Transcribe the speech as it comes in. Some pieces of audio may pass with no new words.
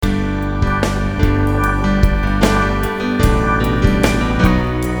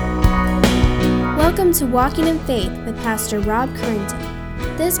Welcome to Walking in Faith with Pastor Rob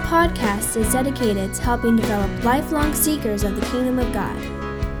Currington. This podcast is dedicated to helping develop lifelong seekers of the kingdom of God.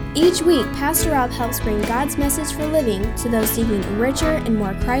 Each week, Pastor Rob helps bring God's message for living to those seeking a richer and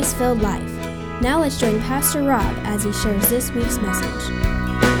more Christ-filled life. Now let's join Pastor Rob as he shares this week's message.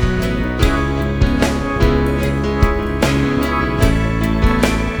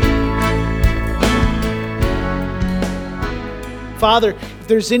 Father, if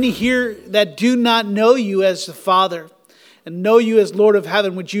there's any here that do not know you as the Father and know you as Lord of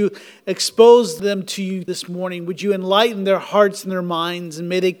heaven, would you expose them to you this morning? Would you enlighten their hearts and their minds, and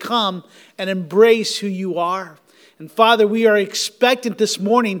may they come and embrace who you are? And Father, we are expectant this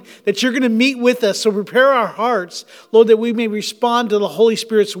morning that you're going to meet with us. So prepare our hearts, Lord, that we may respond to the Holy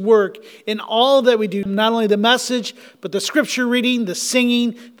Spirit's work in all that we do. Not only the message, but the scripture reading, the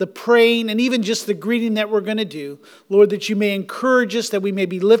singing, the praying, and even just the greeting that we're going to do. Lord, that you may encourage us, that we may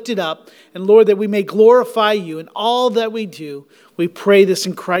be lifted up. And Lord, that we may glorify you in all that we do. We pray this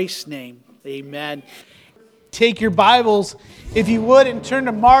in Christ's name. Amen. Take your Bibles, if you would, and turn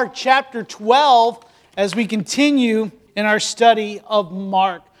to Mark chapter 12. As we continue in our study of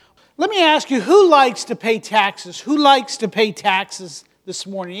Mark. Let me ask you, who likes to pay taxes? Who likes to pay taxes this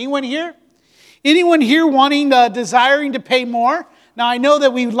morning? Anyone here? Anyone here desiring to pay more? Now, I know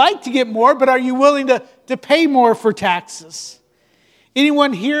that we like to get more, but are you willing to pay more for taxes?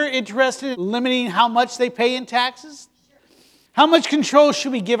 Anyone here interested in limiting how much they pay in taxes? How much control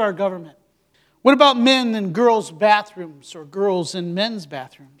should we give our government? What about men and girls' bathrooms or girls and men's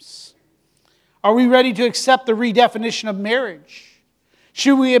bathrooms? Are we ready to accept the redefinition of marriage?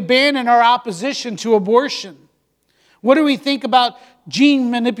 Should we abandon our opposition to abortion? What do we think about gene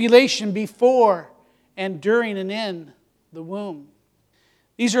manipulation before and during and in the womb?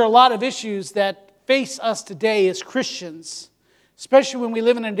 These are a lot of issues that face us today as Christians, especially when we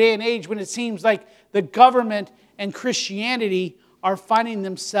live in a day and age when it seems like the government and Christianity are finding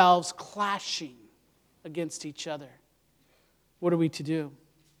themselves clashing against each other. What are we to do?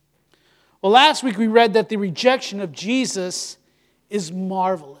 Well, last week we read that the rejection of Jesus is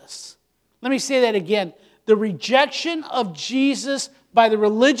marvelous. Let me say that again. The rejection of Jesus by the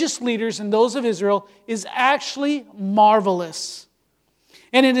religious leaders and those of Israel is actually marvelous.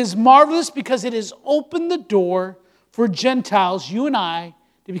 And it is marvelous because it has opened the door for Gentiles, you and I,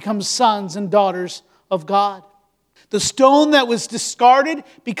 to become sons and daughters of God. The stone that was discarded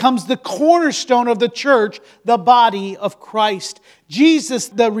becomes the cornerstone of the church, the body of Christ. Jesus,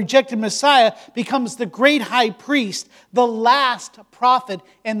 the rejected Messiah, becomes the great high priest, the last prophet,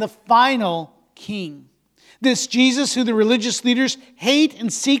 and the final king. This Jesus, who the religious leaders hate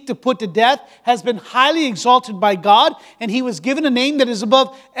and seek to put to death, has been highly exalted by God, and he was given a name that is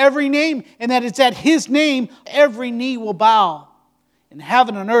above every name, and that it's at his name every knee will bow, in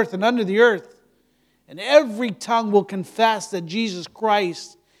heaven and earth and under the earth. And every tongue will confess that Jesus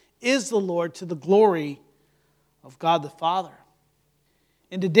Christ is the Lord, to the glory of God the Father.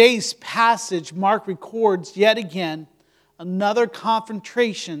 In today's passage, Mark records yet again another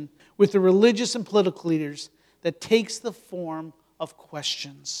confrontation with the religious and political leaders that takes the form of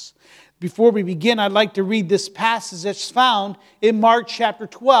questions. Before we begin, I'd like to read this passage that's found in Mark chapter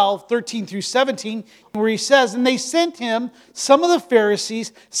 12, 13 through 17, where he says, "And they sent him some of the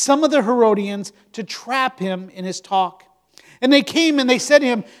Pharisees, some of the Herodians, to trap him in his talk. And they came and they said to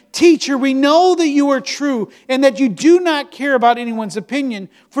him, 'Teacher, we know that you are true and that you do not care about anyone's opinion,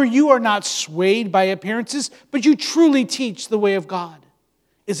 for you are not swayed by appearances, but you truly teach the way of God.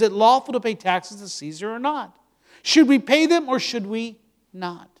 Is it lawful to pay taxes to Caesar or not? Should we pay them or should we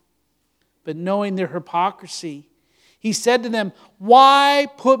not?' But knowing their hypocrisy, he said to them, 'Why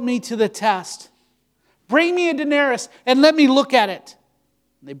put me to the test? Bring me a denarius and let me look at it.'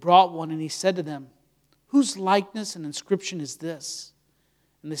 And they brought one, and he said to them, 'Whose likeness and inscription is this?'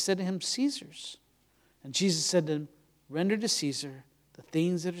 And they said to him, 'Caesar's.' And Jesus said to them, 'Render to Caesar the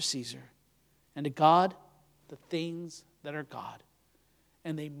things that are Caesar, and to God the things that are God.'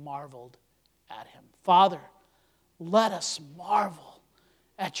 And they marveled at him." Father, let us marvel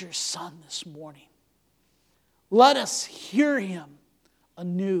at your Son this morning. Let us hear him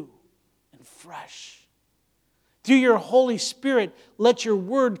anew and fresh. Through your Holy Spirit, let your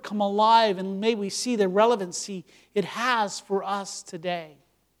word come alive, and may we see the relevancy it has for us today.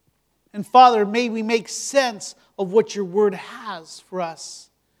 And Father, may we make sense of what your word has for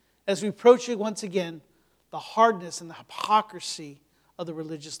us as we approach it once again, the hardness and the hypocrisy of the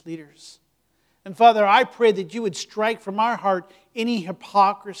religious leaders. And Father, I pray that you would strike from our heart any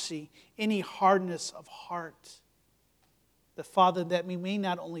hypocrisy, any hardness of heart. That, Father, that we may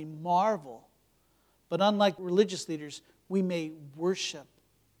not only marvel, but unlike religious leaders, we may worship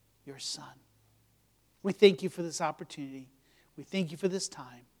your Son. We thank you for this opportunity. We thank you for this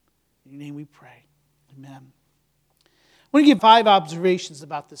time. In your name we pray. Amen. I want to give 5 observations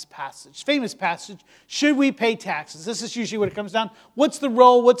about this passage. Famous passage. Should we pay taxes? This is usually what it comes down. What's the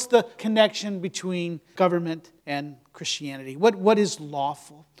role? What's the connection between government and Christianity? What is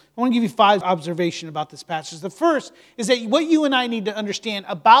lawful? I want to give you 5 observations about this passage. The first is that what you and I need to understand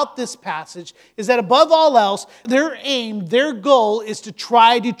about this passage is that above all else, their aim, their goal is to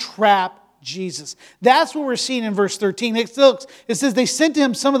try to trap Jesus. That's what we're seeing in verse 13. It says they sent to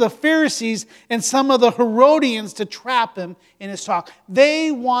him some of the Pharisees and some of the Herodians to trap him in his talk.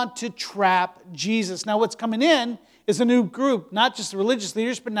 They want to trap Jesus. Now what's coming in is a new group, not just the religious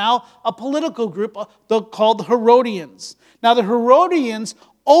leaders, but now a political group called the Herodians. Now the Herodians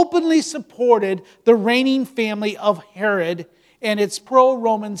openly supported the reigning family of Herod and its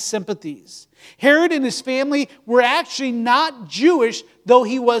pro-Roman sympathies. Herod and his family were actually not Jewish, though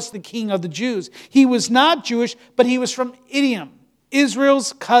he was the king of the Jews. He was not Jewish, but he was from Edom,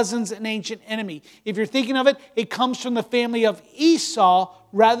 Israel's cousins and ancient enemy. If you're thinking of it, it comes from the family of Esau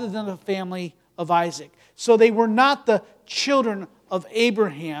rather than the family of Isaac. So they were not the children of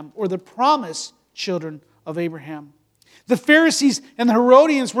Abraham or the promised children of Abraham. The Pharisees and the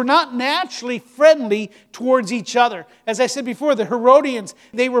Herodians were not naturally friendly towards each other. As I said before, the Herodians,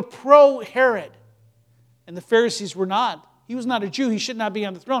 they were pro-Herod. And the Pharisees were not. He was not a Jew. He should not be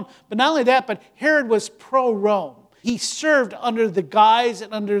on the throne. But not only that, but Herod was pro-Rome. He served under the guise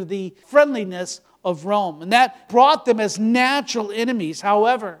and under the friendliness of Rome. And that brought them as natural enemies.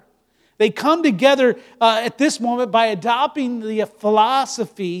 However, they come together at this moment by adopting the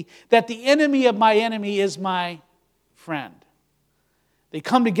philosophy that the enemy of my enemy is my friend. They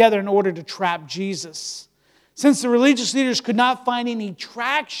come together in order to trap Jesus. Since the religious leaders could not find any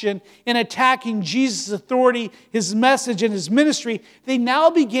traction in attacking Jesus' authority, his message, and his ministry, they now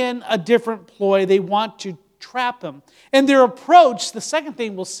begin a different ploy. They want to trap him. And their approach, the second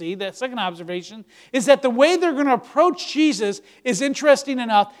thing we'll see, the second observation, is that the way they're going to approach Jesus is interesting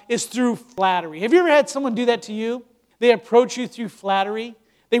enough, is through flattery. Have you ever had someone do that to you? They approach you through flattery.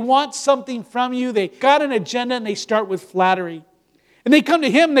 They want something from you. They got an agenda and they start with flattery. And they come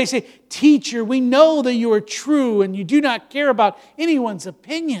to him and they say, "Teacher, we know that you are true and you do not care about anyone's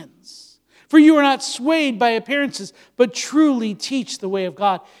opinions. For you are not swayed by appearances, but truly teach the way of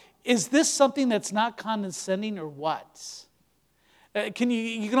God." Is this something that's not condescending or what? You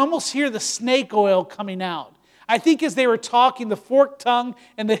can almost hear the snake oil coming out. I think as they were talking, the forked tongue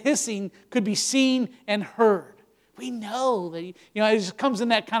and the hissing could be seen and heard. We know that, it just comes in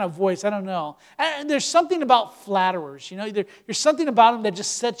that kind of voice. I don't know. And there's something about flatterers. There's something about them that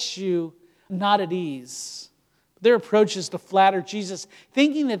just sets you not at ease. Their approach is to flatter Jesus,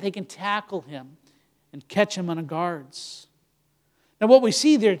 thinking that they can tackle him and catch him on a guards. Now what we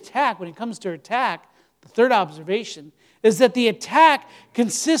see their attack, when it comes to attack, the third observation, is that the attack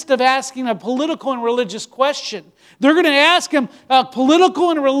consists of asking a political and religious question. They're going to ask him a political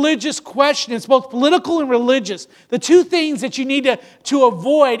and religious question. It's both political and religious. The two things that you need to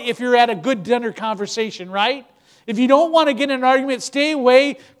avoid if you're at a good dinner conversation, right? If you don't want to get in an argument, stay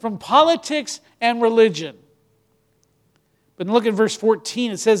away from politics and religion. But look at verse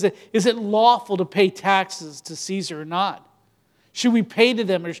 14. It says, is it lawful to pay taxes to Caesar or not? Should we pay to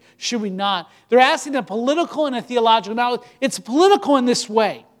them or should we not? They're asking a political and a theological. Now, it's political in this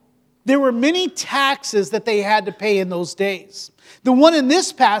way. There were many taxes that they had to pay in those days. The one in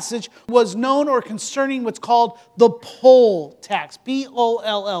this passage was known or concerning what's called the poll tax,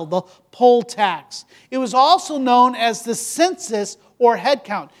 P-O-L-L, the poll tax. It was also known as the census or head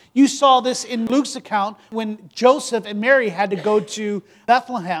count. You saw this in Luke's account when Joseph and Mary had to go to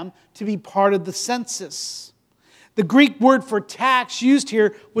Bethlehem to be part of the census. The Greek word for tax used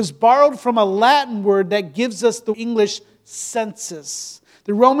here was borrowed from a Latin word that gives us the English census.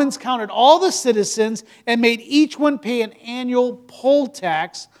 The Romans counted all the citizens and made each one pay an annual poll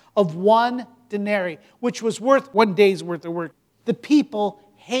tax of 1 denarii, which was worth 1 day's worth of work. The people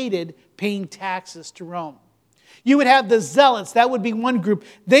hated paying taxes to Rome. You would have the zealots. That would be one group.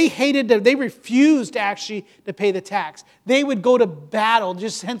 They refused actually to pay the tax. They would go to battle,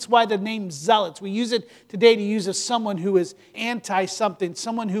 just hence why the name zealots. We use it today to use as someone who is anti-something,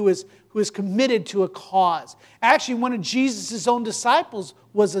 someone who is committed to a cause. Actually, one of Jesus' own disciples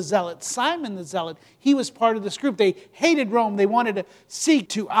was a zealot, Simon the Zealot. He was part of this group. They hated Rome. They wanted to seek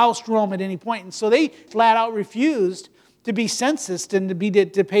to oust Rome at any point. And so they flat out refused to be censused and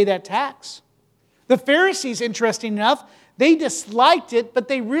to pay that tax. The Pharisees, interesting enough, they disliked it, but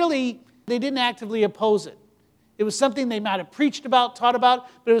they didn't actively oppose it. It was something they might have preached about, taught about,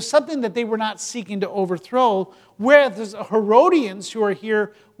 but it was something that they were not seeking to overthrow. Whereas the Herodians, who are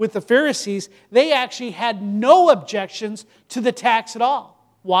here with the Pharisees, they actually had no objections to the tax at all.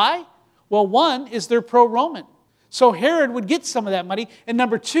 Why? Well, one is they're pro-Roman. So Herod would get some of that money. And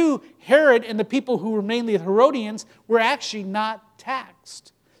number two, Herod and the people who were mainly the Herodians were actually not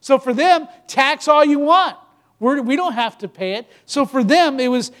taxed. So for them, tax all you want. We don't have to pay it. So for them, it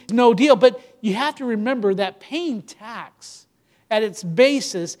was no deal. But you have to remember that paying tax at its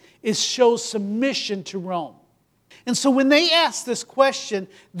basis shows submission to Rome. And so when they ask this question,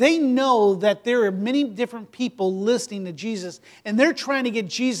 they know that there are many different people listening to Jesus, and they're trying to get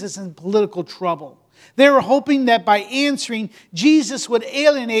Jesus in political trouble. They were hoping that by answering, Jesus would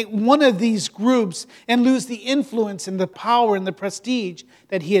alienate one of these groups and lose the influence and the power and the prestige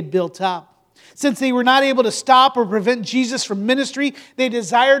that he had built up. Since they were not able to stop or prevent Jesus from ministry, they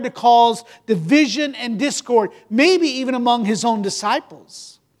desired to cause division and discord, maybe even among his own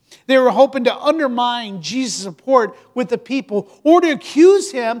disciples. They were hoping to undermine Jesus' support with the people or to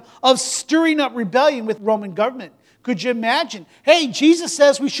accuse him of stirring up rebellion with Roman government. Could you imagine? Hey, Jesus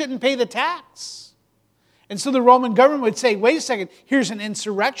says we shouldn't pay the tax. And so the Roman government would say, wait a second, here's an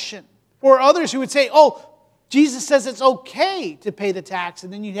insurrection. Or others who would say, oh, Jesus says it's okay to pay the tax.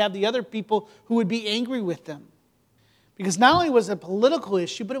 And then you'd have the other people who would be angry with them. Because not only was it a political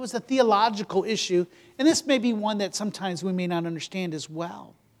issue, but it was a theological issue. And this may be one that sometimes we may not understand as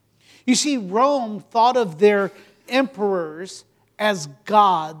well. You see, Rome thought of their emperors as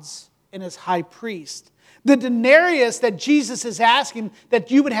gods and as high priests. The denarius that Jesus is asking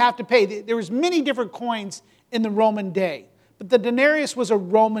that you would have to pay, there was many different coins in the Roman day. But the denarius was a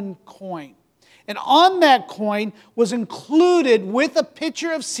Roman coin. And on that coin was included with a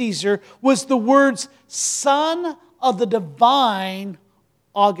picture of Caesar was the words, Son of the Divine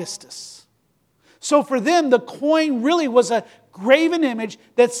Augustus. So for them, the coin really was a graven image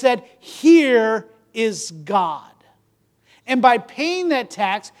that said, here is God. And by paying that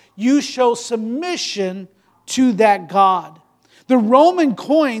tax, you show submission to that God. The Roman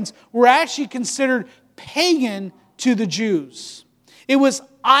coins were actually considered pagan to the Jews. It was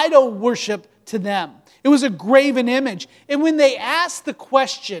idol worship to them. It was a graven image. And when they asked the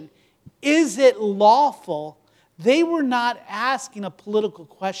question, is it lawful? They were not asking a political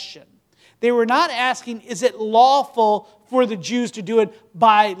question. They were not asking, is it lawful for the Jews to do it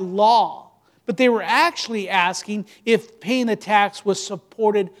by law? But they were actually asking if paying the tax was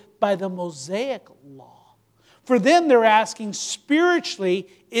supported by the Mosaic law. For them, they're asking spiritually,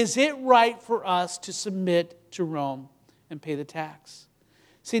 is it right for us to submit to Rome and pay the tax?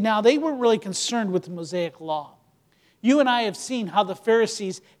 See, now they weren't really concerned with the Mosaic law. You and I have seen how the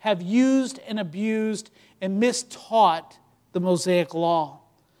Pharisees have used and abused and mistaught the Mosaic law.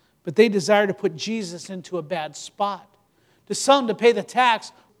 But they desired to put Jesus into a bad spot. To some, to pay the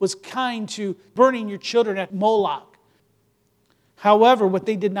tax was kind to burning your children at Moloch. However, what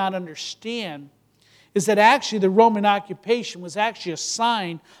they did not understand is that actually the Roman occupation was actually a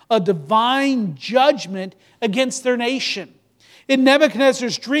sign of divine judgment against their nation. In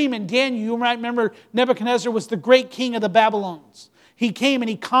Nebuchadnezzar's dream in Daniel, you might remember Nebuchadnezzar was the great king of the Babylons. He came and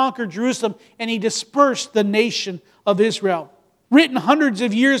he conquered Jerusalem and he dispersed the nation of Israel. Written hundreds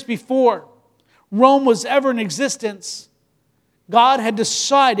of years before Rome was ever in existence, God had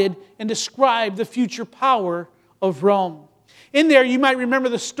decided and described the future power of Rome. In there, you might remember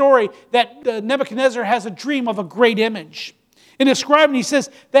the story that Nebuchadnezzar has a dream of a great image. In describing, he says,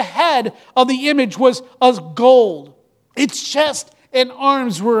 the head of the image was of gold. Its chest and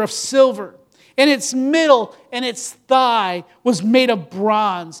arms were of silver. And its middle and its thigh was made of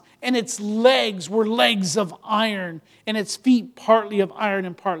bronze. And its legs were legs of iron. And its feet partly of iron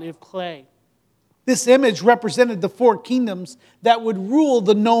and partly of clay. This image represented the four kingdoms that would rule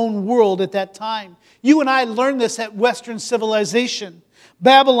the known world at that time. You and I learned this at Western civilization.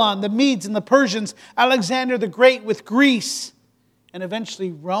 Babylon, the Medes and the Persians, Alexander the Great with Greece, and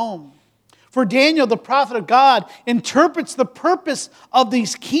eventually Rome. For Daniel, the prophet of God, interprets the purpose of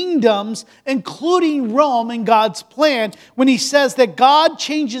these kingdoms, including Rome, in God's plan, when he says that God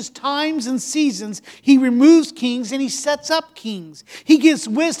changes times and seasons. He removes kings and he sets up kings. He gives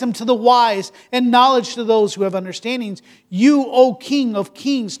wisdom to the wise and knowledge to those who have understandings. You, O King of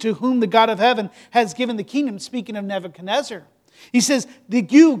kings, to whom the God of heaven has given the kingdom, speaking of Nebuchadnezzar. He says,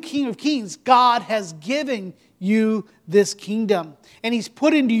 you, King of kings, God has given you this kingdom. And he's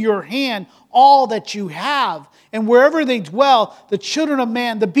put into your hand all that you have. And wherever they dwell, the children of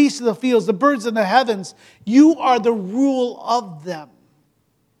man, the beasts of the fields, the birds of the heavens, you are the rule of them.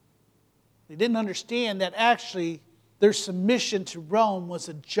 They didn't understand that actually their submission to Rome was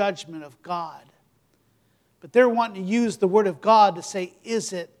a judgment of God. But they're wanting to use the Word of God to say,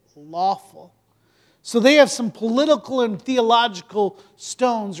 is it lawful? So they have some political and theological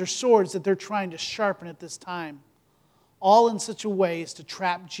stones or swords that they're trying to sharpen at this time. All in such a way as to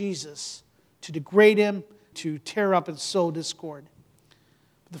trap Jesus, to degrade him, to tear up and sow discord.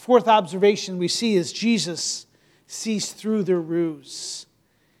 The fourth observation we see is Jesus sees through their ruse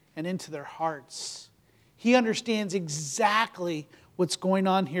and into their hearts. He understands exactly what's going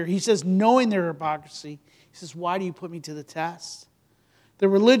on here. He says, knowing their hypocrisy, he says, why do you put me to the test? The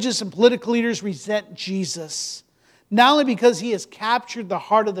religious and political leaders resent Jesus, not only because he has captured the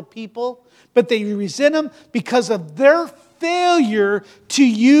heart of the people, but they resent him because of their failure to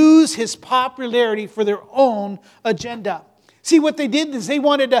use his popularity for their own agenda. See, what they did is they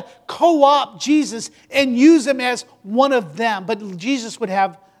wanted to co-opt Jesus and use him as one of them. But Jesus would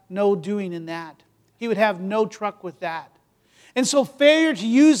have no doing in that. He would have no truck with that. And so failure to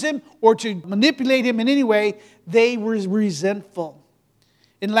use him or to manipulate him in any way, they were resentful.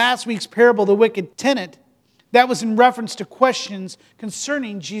 In last week's parable, the wicked tenant, that was in reference to questions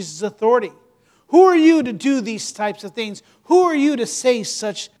concerning Jesus' authority. Who are you to do these types of things? Who are you to say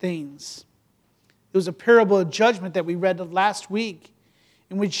such things? It was a parable of judgment that we read last week,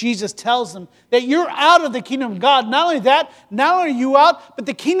 in which Jesus tells them that you're out of the kingdom of God. Not only that, not only are you out, but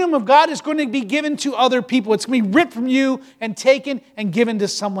the kingdom of God is going to be given to other people. It's going to be ripped from you and taken and given to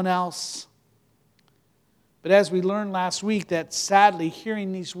someone else. But as we learned last week, that sadly,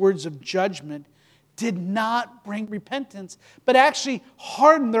 hearing these words of judgment did not bring repentance, but actually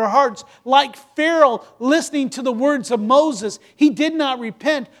hardened their hearts. Like Pharaoh listening to the words of Moses, he did not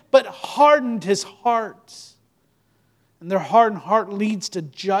repent, but hardened his heart. And their hardened heart leads to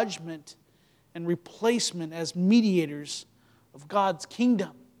judgment and replacement as mediators of God's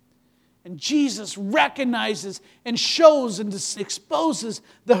kingdom. And Jesus recognizes and shows and exposes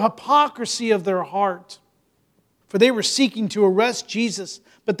the hypocrisy of their heart. For they were seeking to arrest Jesus,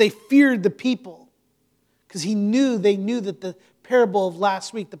 but they feared the people. Because they knew that the parable of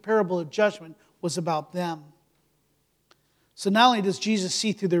last week, the parable of judgment, was about them. So not only does Jesus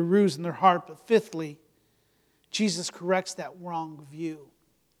see through their ruse in their heart, but fifthly, Jesus corrects that wrong view.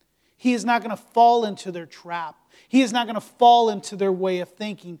 He is not going to fall into their trap. He is not going to fall into their way of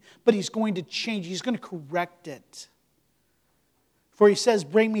thinking, but he's going to change. He's going to correct it. For he says,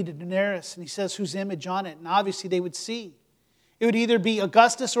 bring me the denarius, and he says, whose image on it? And obviously they would see. It would either be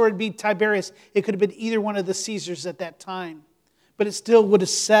Augustus or it would be Tiberius. It could have been either one of the Caesars at that time. But it still would have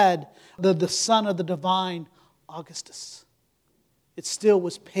said the son of the divine Augustus. It still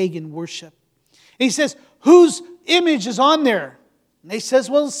was pagan worship. And he says, whose image is on there? And he says,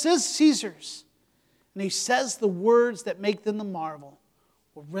 well, it says Caesar's. And he says the words that make them the marvel.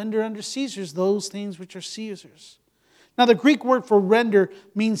 Well, render unto Caesar's those things which are Caesar's. Now, the Greek word for render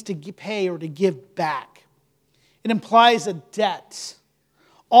means to pay or to give back. It implies a debt.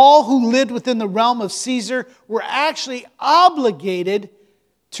 All who lived within the realm of Caesar were actually obligated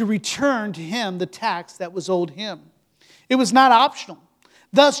to return to him the tax that was owed him. It was not optional.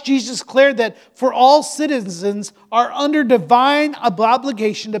 Thus, Jesus declared that for all citizens are under divine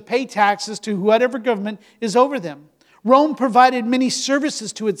obligation to pay taxes to whatever government is over them. Rome provided many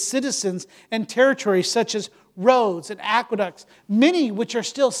services to its citizens and territories, such as roads and aqueducts, many which are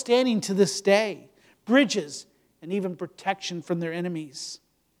still standing to this day, bridges, and even protection from their enemies.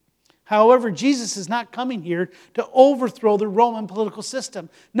 However, Jesus is not coming here to overthrow the Roman political system.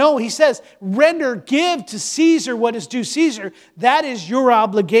 No, he says, give to Caesar what is due Caesar. That is your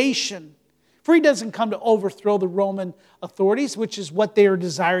obligation. For he doesn't come to overthrow the Roman authorities, which is what they are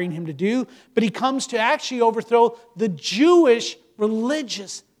desiring him to do, but he comes to actually overthrow the Jewish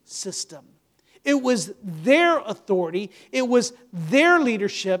religious system. It was their authority, it was their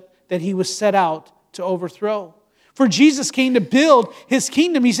leadership that he was set out to overthrow. For Jesus came to build his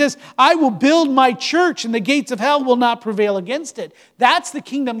kingdom. He says, I will build my church and the gates of hell will not prevail against it. That's the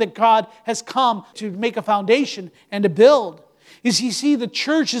kingdom that God has come to make a foundation and to build. You see, the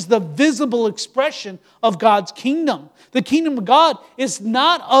church is the visible expression of God's kingdom. The kingdom of God is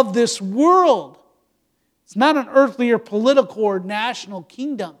not of this world. It's not an earthly or political or national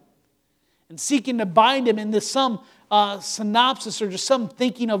kingdom. And seeking to bind him into some synopsis or just some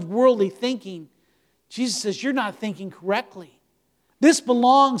thinking of worldly thinking, Jesus says, you're not thinking correctly. This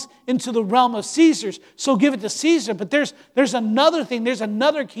belongs into the realm of Caesar's, so give it to Caesar. But there's another thing, there's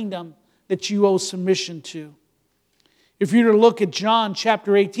another kingdom that you owe submission to. If you were to look at John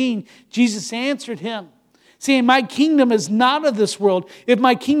chapter 18, Jesus answered him, saying, my kingdom is not of this world. If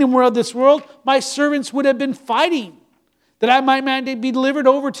my kingdom were of this world, my servants would have been fighting, that I might be delivered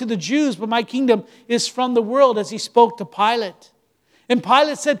over to the Jews, but my kingdom is from the world, as he spoke to Pilate. And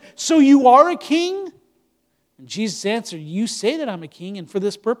Pilate said, so you are a king? And Jesus answered, you say that I'm a king, and for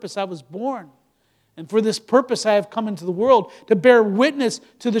this purpose I was born. And for this purpose I have come into the world, to bear witness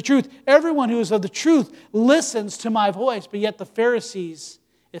to the truth. Everyone who is of the truth listens to my voice. But yet the Pharisees,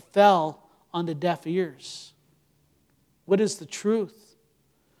 it fell on the deaf ears. What is the truth?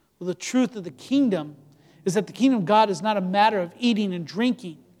 Well, the truth of the kingdom is that the kingdom of God is not a matter of eating and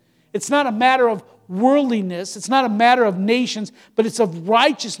drinking. It's not a matter of worldliness. It's not a matter of nations, but it's of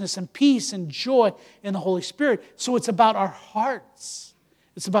righteousness and peace and joy in the Holy Spirit. So it's about our hearts.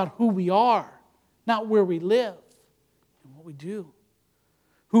 It's about who we are, not where we live and what we do.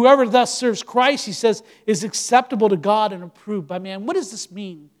 Whoever thus serves Christ, he says, is acceptable to God and approved by man. What does this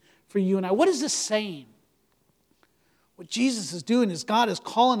mean for you and I? What is this saying? What Jesus is doing is God is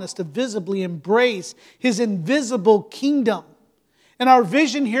calling us to visibly embrace His invisible kingdom. And our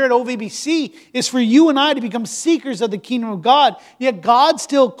vision here at OVBC is for you and I to become seekers of the kingdom of God. Yet God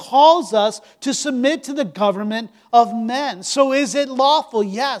still calls us to submit to the government of men. So is it lawful?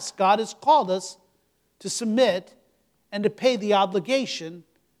 Yes, God has called us to submit and to pay the obligation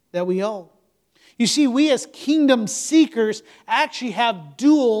that we owe. You see, we as kingdom seekers actually have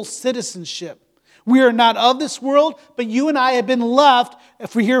dual citizenship. We are not of this world, but you and I have been left,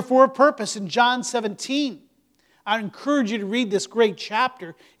 if we're here for a purpose. In John 17, I encourage you to read this great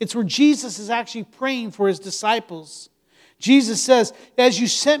chapter. It's where Jesus is actually praying for His disciples. Jesus says, as you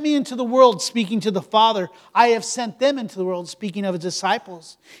sent me into the world, speaking to the Father, I have sent them into the world, speaking of His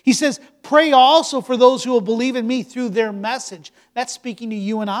disciples. He says, pray also for those who will believe in me through their message. That's speaking to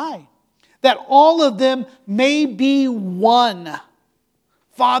you and I. That all of them may be one.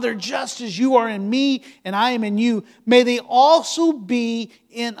 Father, just as you are in me and I am in you, may they also be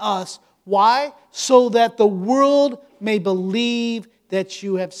in us. Why? So that the world may believe that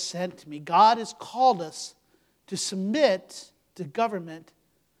you have sent me. God has called us to submit to government,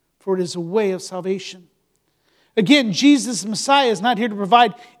 for it is a way of salvation. Again, Jesus, Messiah, is not here to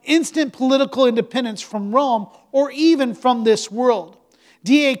provide instant political independence from Rome or even from this world.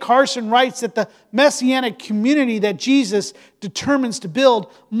 D.A. Carson writes that the messianic community that Jesus determines to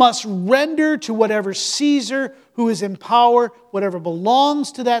build must render to whatever Caesar who is in power, whatever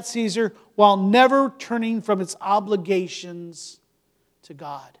belongs to that Caesar, while never turning from its obligations to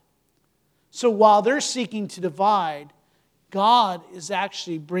God. So while they're seeking to divide, God is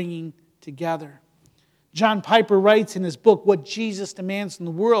actually bringing together. John Piper writes in his book, What Jesus Demands in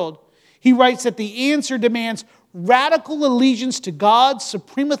the World, he writes that the answer demands radical allegiance to God's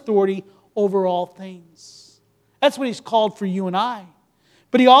supreme authority over all things. That's what He's called for you and I.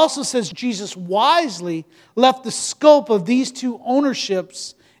 But he also says Jesus wisely left the scope of these two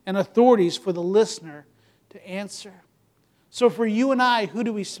ownerships and authorities for the listener to answer. So for you and I, who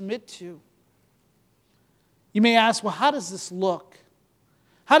do we submit to? You may ask, well, how does this look?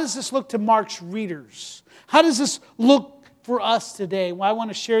 How does this look to Mark's readers? How does this look for us today? Well, I want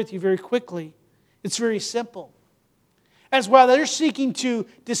to share with you very quickly. It's very simple. As while they're seeking to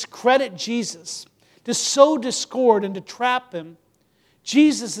discredit Jesus, to sow discord and to trap Him,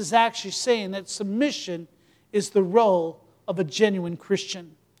 Jesus is actually saying that submission is the role of a genuine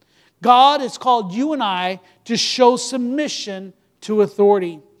Christian. God has called you and I to show submission to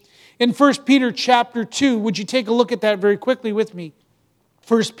authority. In 1 Peter chapter 2, would you take a look at that very quickly with me?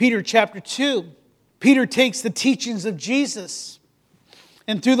 1 Peter chapter 2, Peter takes the teachings of Jesus,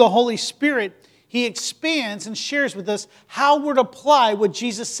 and through the Holy Spirit, he expands and shares with us how we're to apply what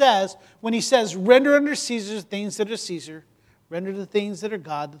Jesus says when He says, render unto Caesar the things that are Caesar, render the things that are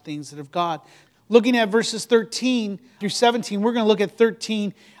God, the things that are God. Looking at verses 13 through 17, we're going to look at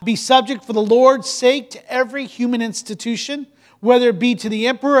 13. Be subject for the Lord's sake to every human institution, whether it be to the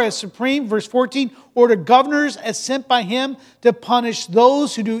emperor as supreme, verse 14, or to governors as sent by him to punish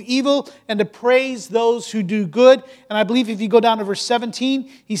those who do evil and to praise those who do good. And I believe if you go down to verse 17,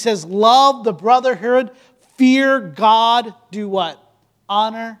 he says, love the brotherhood, fear God, do what?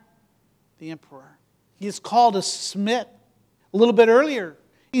 Honor the emperor. He is called to submit. A little bit earlier,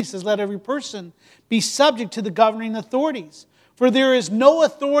 he says, let every person be subject to the governing authorities, for there is no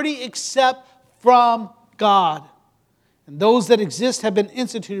authority except from God. And those that exist have been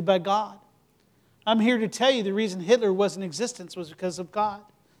instituted by God. I'm here to tell you the reason Hitler was in existence was because of God.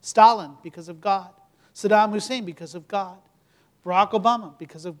 Stalin, because of God. Saddam Hussein, because of God. Barack Obama,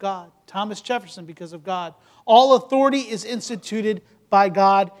 because of God. Thomas Jefferson, because of God. All authority is instituted by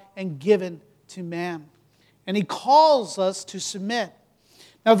God and given to man. And He calls us to submit.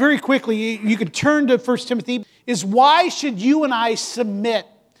 Now, very quickly, you could turn to 1 Timothy. Is why should you and I submit?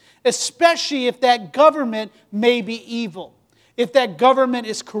 Especially if that government may be evil. If that government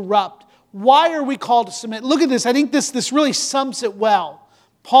is corrupt. Why are we called to submit? Look at this. I think this really sums it well.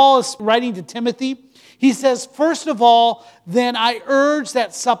 Paul is writing to Timothy. He says, first of all, then I urge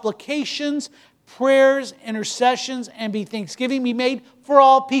that supplications, prayers, intercessions, and thanksgiving be made for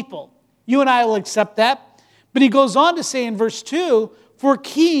all people. You and I will accept that. But he goes on to say in verse 2, for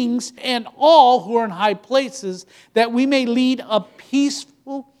kings and all who are in high places, that we may lead a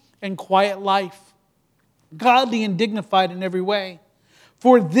peaceful and quiet life, godly and dignified in every way.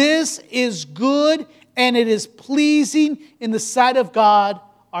 For this is good and it is pleasing in the sight of God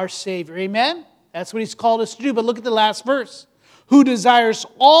our Savior. Amen? That's what he's called us to do. But look at the last verse. Who desires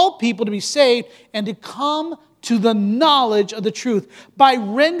all people to be saved and to come to the knowledge of the truth. By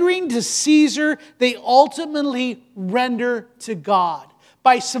rendering to Caesar, they ultimately render to God.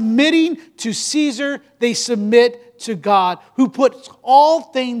 By submitting to Caesar, they submit to God, who puts all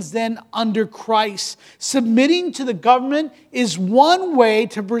things then under Christ. Submitting to the government is one way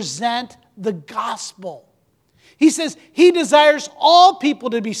to present the gospel. He says he desires all people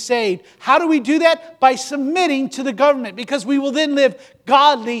to be saved. How do we do that? By submitting to the government, because we will then live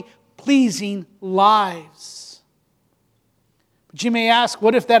godly, pleasing lives. But you may ask,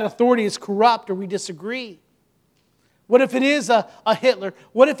 what if that authority is corrupt or we disagree? What if it is a Hitler?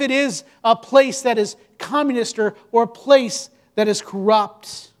 What if it is a place that is communist or a place that is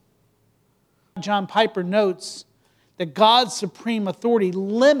corrupt? John Piper notes that God's supreme authority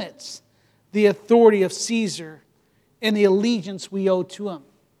limits the authority of Caesar and the allegiance we owe to him.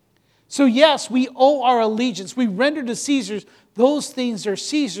 So yes, we owe our allegiance. We render to Caesar's. Those things are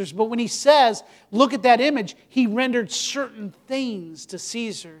Caesar's. But when he says, look at that image, he rendered certain things to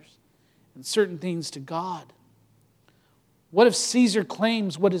Caesar's and certain things to God. What if Caesar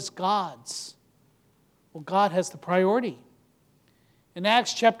claims what is God's? Well, God has the priority. In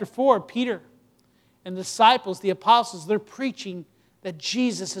Acts chapter 4, Peter and the disciples, the apostles, they're preaching that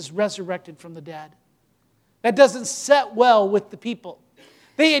Jesus is resurrected from the dead. That doesn't set well with the people.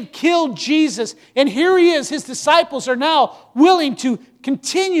 They had killed Jesus, and here he is. His disciples are now willing to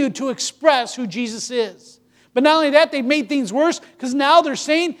continue to express who Jesus is. But not only that, they've made things worse, because now they're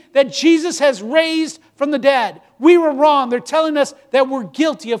saying that Jesus has raised from the dead. We were wrong. They're telling us that we're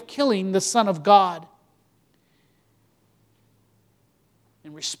guilty of killing the Son of God.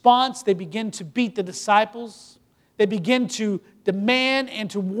 In response, they begin to beat the disciples. They begin to demand and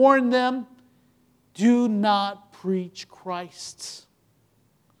to warn them, do not preach Christ.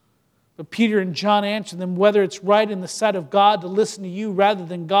 But Peter and John answer them, whether it's right in the sight of God to listen to you rather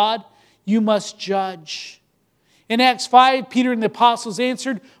than God, you must judge. In Acts 5, Peter and the apostles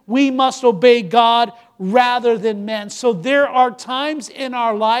answered, we must obey God rather than men. So there are times in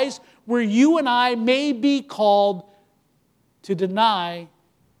our lives where you and I may be called to deny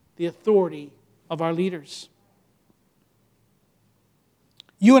the authority of our leaders.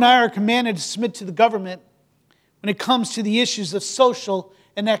 You and I are commanded to submit to the government when it comes to the issues of social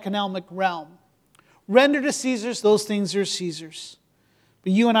and economic realm. Render to Caesar's those things are Caesar's.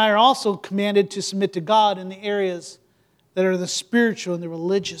 But you and I are also commanded to submit to God in the areas that are the spiritual and the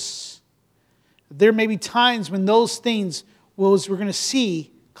religious. There may be times when those things, as we're going to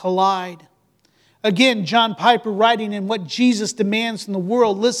see, collide. Again, John Piper, writing in What Jesus Demands from the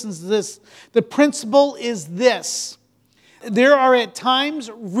World, listens to this. The principle is this. There are at times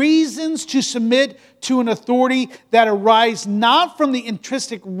reasons to submit to an authority that arise not from the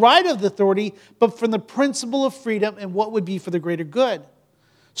intrinsic right of the authority, but from the principle of freedom and what would be for the greater good.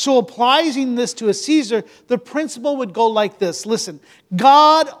 So applying this to a Caesar, the principle would go like this. Listen,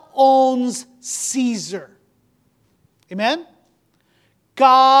 God owns Caesar. Amen?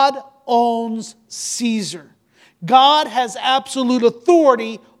 God owns Caesar. God has absolute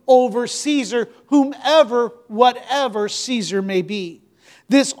authority over Caesar, whomever, whatever Caesar may be.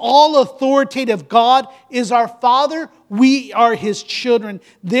 This all-authoritative God is our Father. We are His children.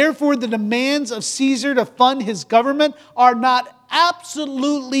 Therefore, the demands of Caesar to fund his government are not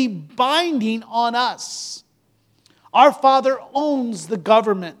absolutely binding on us. Our Father owns the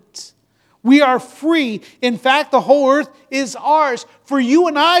government. We are free. In fact, the whole earth is ours. For you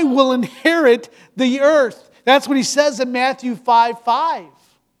and I will inherit the earth. That's what He says in Matthew 5:5.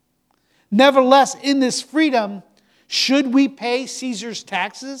 Nevertheless, in this freedom, should we pay Caesar's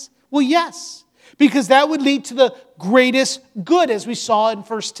taxes? Well, yes, because that would lead to the greatest good, as we saw in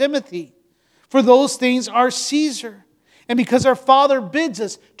 1 Timothy. For those things are Caesar. And because our Father bids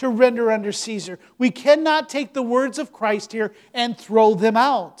us to render under Caesar, we cannot take the words of Christ here and throw them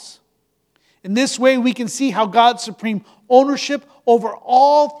out. In this way, we can see how God's supreme ownership over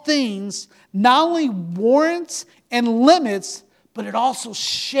all things not only warrants and limits, but it also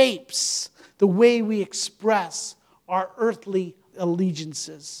shapes the way we express our earthly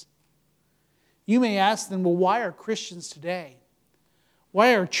allegiances. You may ask then, well, why are Christians today?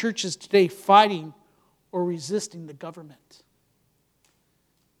 Why are churches today fighting or resisting the government?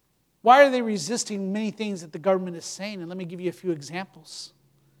 Why are they resisting many things that the government is saying? And let me give you a few examples.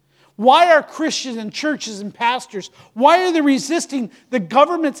 Why are Christians and churches and pastors, why are they resisting the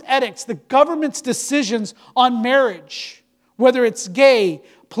government's edicts, the government's decisions on marriage, whether it's gay,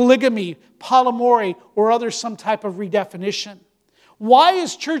 polygamy, polyamory, or other some type of redefinition? Why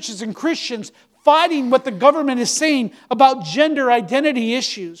is churches and Christians fighting what the government is saying about gender identity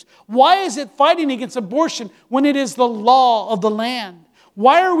issues? Why is it fighting against abortion when it is the law of the land?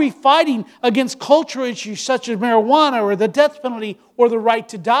 Why are we fighting against cultural issues such as marijuana or the death penalty or the right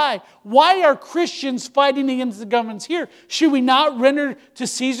to die? Why are Christians fighting against the governments here? Should we not render to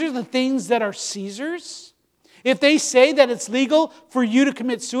Caesar the things that are Caesar's? If they say that it's legal for you to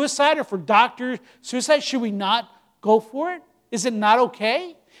commit suicide or for doctor suicide, should we not go for it? Is it not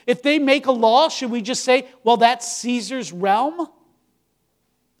okay? If they make a law, should we just say, well, that's Caesar's realm?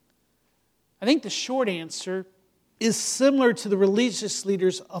 I think the short answer is similar to the religious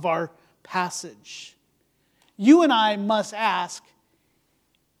leaders of our passage. You and I must ask,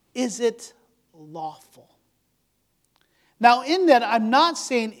 is it lawful? Now, in that, I'm not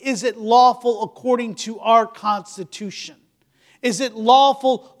saying, is it lawful according to our Constitution? Is it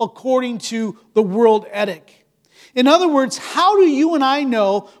lawful according to the world ethic? In other words, how do you and I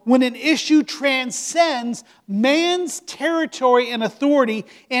know when an issue transcends man's territory and authority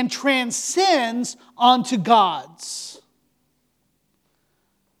and transcends onto God's?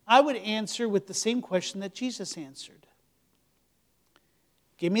 I would answer with the same question that Jesus answered.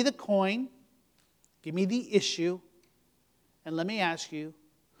 Give me the coin, give me the issue, and let me ask you,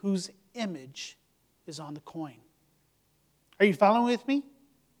 whose image is on the coin? Are you following with me?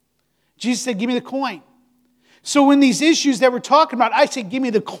 Jesus said, give me the coin. So in these issues that we're talking about, I say, give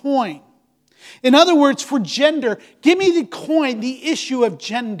me the coin. In other words, for gender, give me the coin, the issue of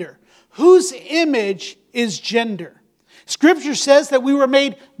gender. Whose image is gender? Scripture says that we were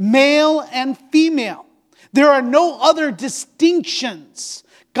made male and female. There are no other distinctions.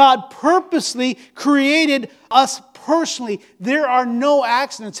 God purposely created us personally. There are no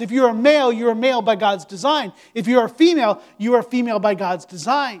accidents. If you're a male by God's design. If you're a female, you are female by God's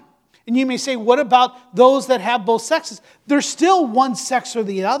design. And you may say, what about those that have both sexes? There's still one sex or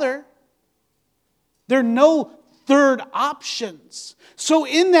the other. There are no third options. So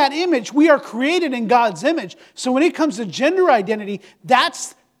in that image, we are created in God's image. So when it comes to gender identity,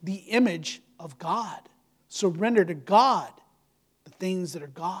 that's the image of God. Surrender to God the things that are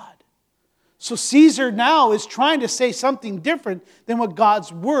God. So Caesar now is trying to say something different than what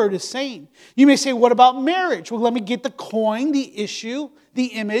God's word is saying. You may say, what about marriage? Well, let me get the coin, the issue, the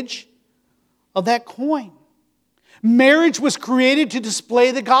image of that coin. Marriage was created to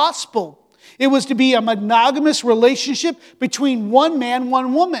display the gospel. It was to be a monogamous relationship between one man,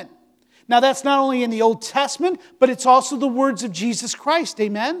 one woman. Now that's not only in the Old Testament, but it's also the words of Jesus Christ.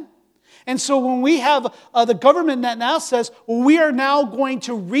 Amen? And so when we have the government that now says, well, we are now going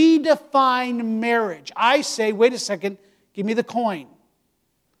to redefine marriage. I say, wait a second, give me the coin.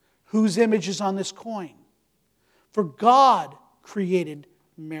 Whose image is on this coin? For God created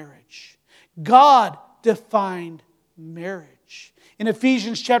marriage. God defined marriage. In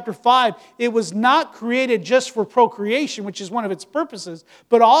Ephesians chapter 5, it was not created just for procreation, which is one of its purposes,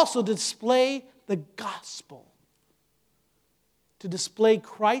 but also to display the gospel. To display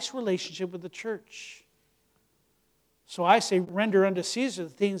Christ's relationship with the church. So I say, render unto Caesar the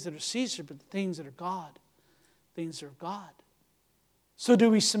things that are Caesar, but the things that are God, things that are God. So do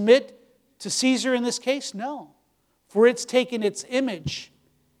we submit to Caesar in this case? No. For it's taken its image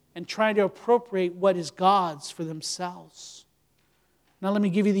and trying to appropriate what is God's for themselves. Now let me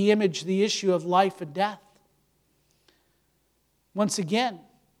give you the image, the issue of life and death. Once again,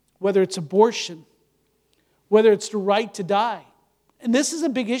 whether it's abortion, whether it's the right to die, and this is a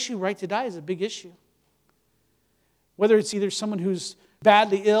big issue, right to die is a big issue. Whether it's either someone who's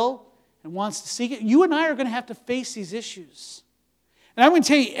badly ill and wants to seek it, you and I are going to have to face these issues. And I'm going to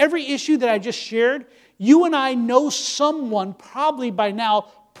tell you, every issue that I just shared, you and I know someone probably by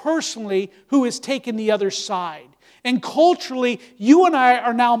now personally who has taken the other side. And culturally, you and I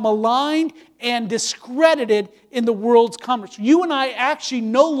are now maligned and discredited in the world's commerce. You and I actually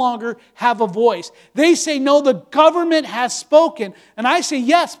no longer have a voice. They say, no, the government has spoken. And I say,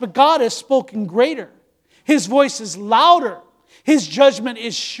 yes, but God has spoken greater. His voice is louder. His judgment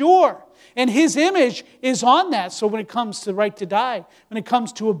is sure. And His image is on that. So when it comes to the right to die, when it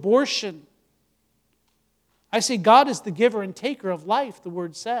comes to abortion, I say God is the giver and taker of life, the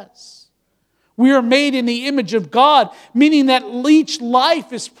Word says. We are made in the image of God, meaning that each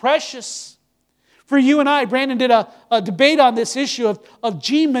life is precious. For you and I, Brandon did a debate on this issue of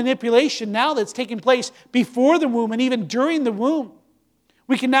gene manipulation now that's taking place before the womb and even during the womb.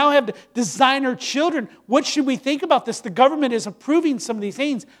 We can now have designer children. What should we think about this? The government is approving some of these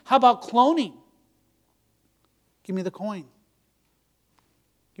things. How about cloning? Give me the coin.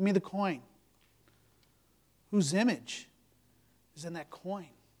 Give me the coin. Whose image is in that coin?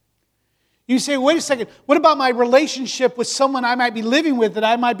 You say, wait a second, what about my relationship with someone I might be living with that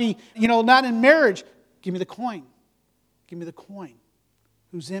I might be, not in marriage? Give me the coin. Give me the coin.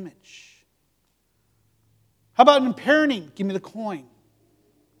 Whose image? How about in parenting? Give me the coin.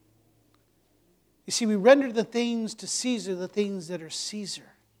 You see, we render the things to Caesar the things that are Caesar.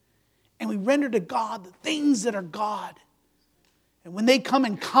 And we render to God the things that are God. And when they come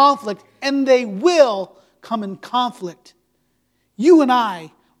in conflict, and they will come in conflict, you and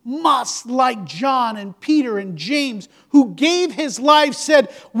I must, like John and Peter and James, who gave his life,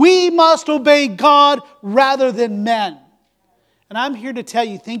 said, we must obey God rather than men. And I'm here to tell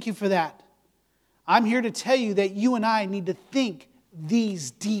you, thank you for that. I'm here to tell you that you and I need to think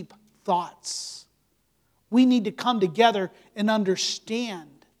these deep thoughts. We need to come together and understand.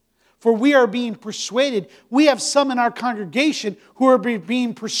 For we are being persuaded. We have some in our congregation who are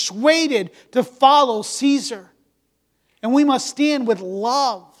being persuaded to follow Caesar. And we must stand with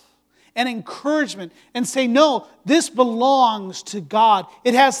love and encouragement and say, no, this belongs to God.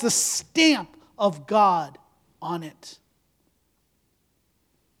 It has the stamp of God on it.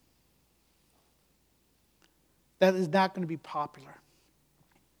 That is not going to be popular.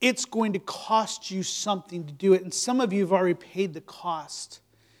 It's going to cost you something to do it. And some of you have already paid the cost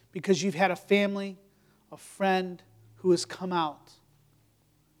because you've had a family, a friend who has come out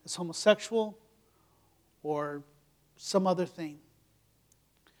as homosexual or some other thing.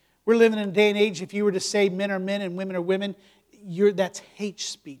 We're living in a day and age, if you were to say men are men and women are women, that's hate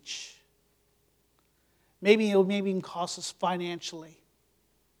speech. Maybe it'll even cost us financially.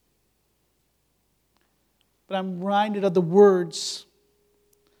 But I'm reminded of the words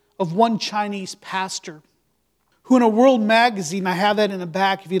of one Chinese pastor who in a world magazine, I have that in the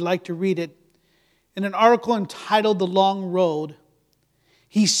back if you'd like to read it, in an article entitled The Long Road,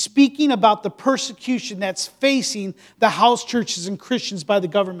 he's speaking about the persecution that's facing the house churches and Christians by the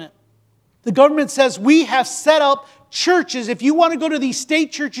government. The government says, we have set up churches. If you want to go to these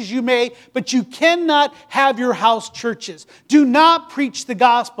state churches, you may, but you cannot have your house churches. Do not preach the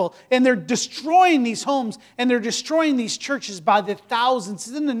gospel. And they're destroying these homes and they're destroying these churches by the thousands.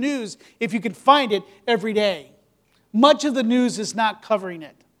 It's in the news, if you can find it, every day. Much of the news is not covering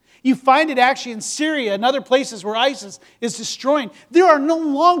it. You find it actually in Syria and other places where ISIS is destroying. There are no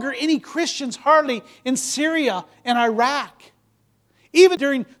longer any Christians hardly in Syria and Iraq. Even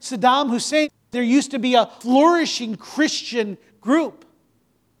during Saddam Hussein, there used to be a flourishing Christian group.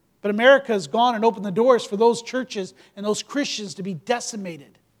 But America has gone and opened the doors for those churches and those Christians to be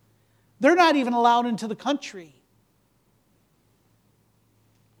decimated. They're not even allowed into the country.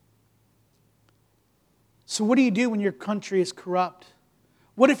 So what do you do when your country is corrupt?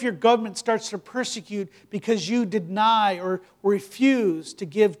 What if your government starts to persecute because you deny or refuse to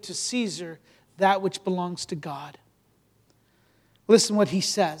give to Caesar that which belongs to God? Listen what he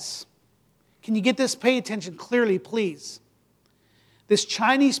says. Can you get this? Pay attention clearly, please. This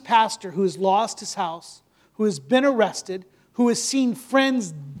Chinese pastor who has lost his house, who has been arrested, who has seen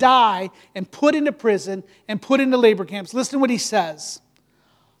friends die and put into prison and put into labor camps. Listen to what he says.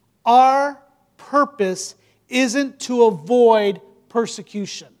 Our purpose isn't to avoid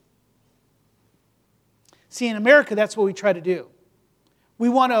persecution. See, in America, that's what we try to do. We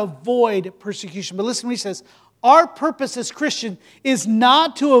want to avoid persecution. But listen what he says. Our purpose as Christians is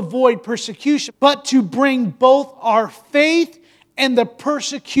not to avoid persecution, but to bring both our faith and the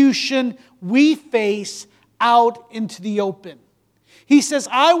persecution we face out into the open. He says,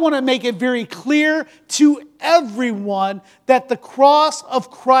 I want to make it very clear to everyone that the cross of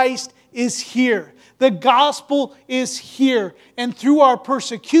Christ is here. The gospel is here. And through our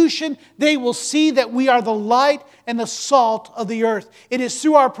persecution, they will see that we are the light and the salt of the earth. It is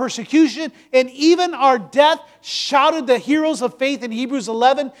through our persecution and even our death, shouted the heroes of faith in Hebrews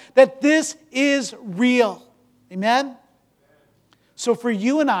 11, that this is real. Amen? So for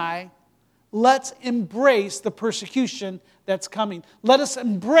you and I, let's embrace the persecution that's coming. Let us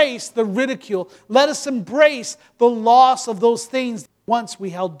embrace the ridicule. Let us embrace the loss of those things once we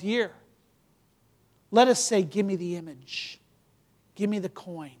held dear. Let us say, give me the image. Give me the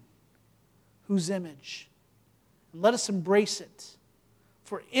coin. Whose image? And let us embrace it.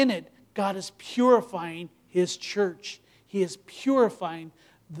 For in it, God is purifying His church. He is purifying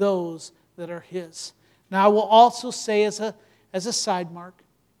those that are His. Now, I will also say as a side mark,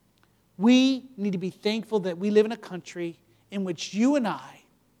 We need to be thankful that we live in a country in which you and I,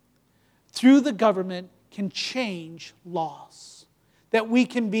 through the government, can change laws. That we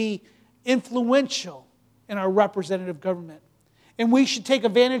can be influential in our representative government. And we should take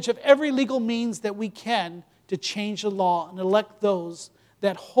advantage of every legal means that we can to change the law and elect those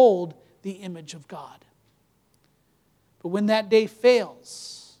that hold the image of God. But when that day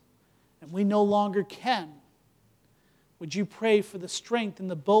fails and we no longer can, would you pray for the strength and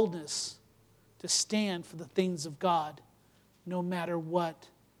the boldness to stand for the things of God, no matter what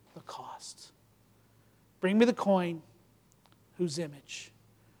the cost? Bring me the coin, whose image?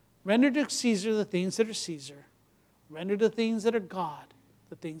 Render to Caesar the things that are Caesar. Render to the things that are God,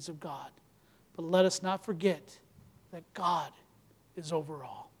 the things of God. But let us not forget that God is over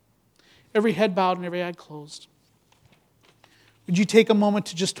all. Every head bowed and every eye closed. Would you take a moment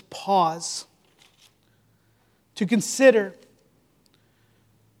to just pause, to consider,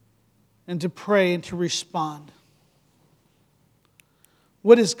 and to pray and to respond?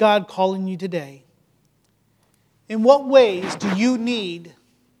 What is God calling you today? In what ways do you need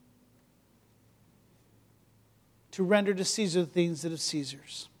to render to Caesar the things that are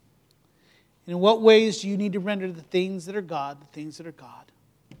Caesar's? And in what ways do you need to render the things that are God, the things that are God?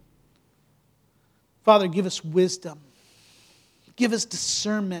 Father, give us wisdom. Give us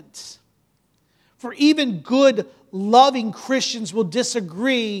discernment. For even good, loving Christians will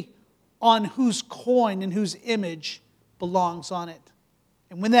disagree on whose coin and whose image belongs on it.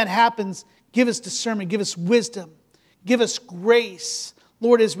 And when that happens, give us discernment, give us wisdom, give us grace.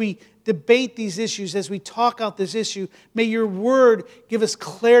 Lord, as we debate these issues, as we talk out this issue, may your word give us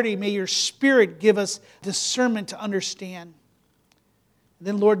clarity. May your spirit give us discernment to understand. And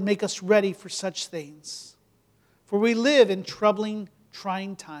then, Lord, make us ready for such things. For we live in troubling,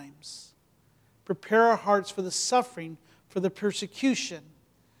 trying times. Prepare our hearts for the suffering, for the persecution.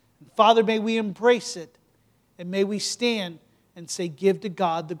 And Father, may we embrace it, and may we stand and say, give to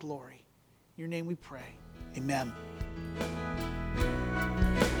God the glory. In your name we pray. Amen.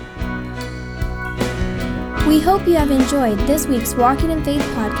 We hope you have enjoyed this week's Walking in Faith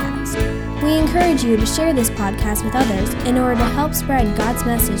podcast. We encourage you to share this podcast with others in order to help spread God's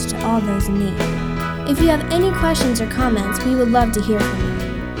message to all those in need. If you have any questions or comments, we would love to hear from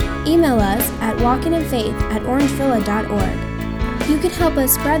you. Email us at walkinginfaith@orangevilla.org. You can help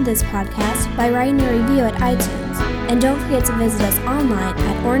us spread this podcast by writing a review at iTunes, and don't forget to visit us online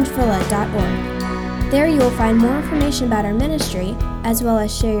at orangevilla.org. There you will find more information about our ministry, as well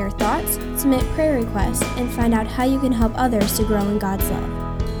as share your thoughts, submit prayer requests, and find out how you can help others to grow in God's love.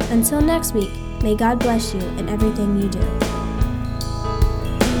 Until next week, may God bless you in everything you do.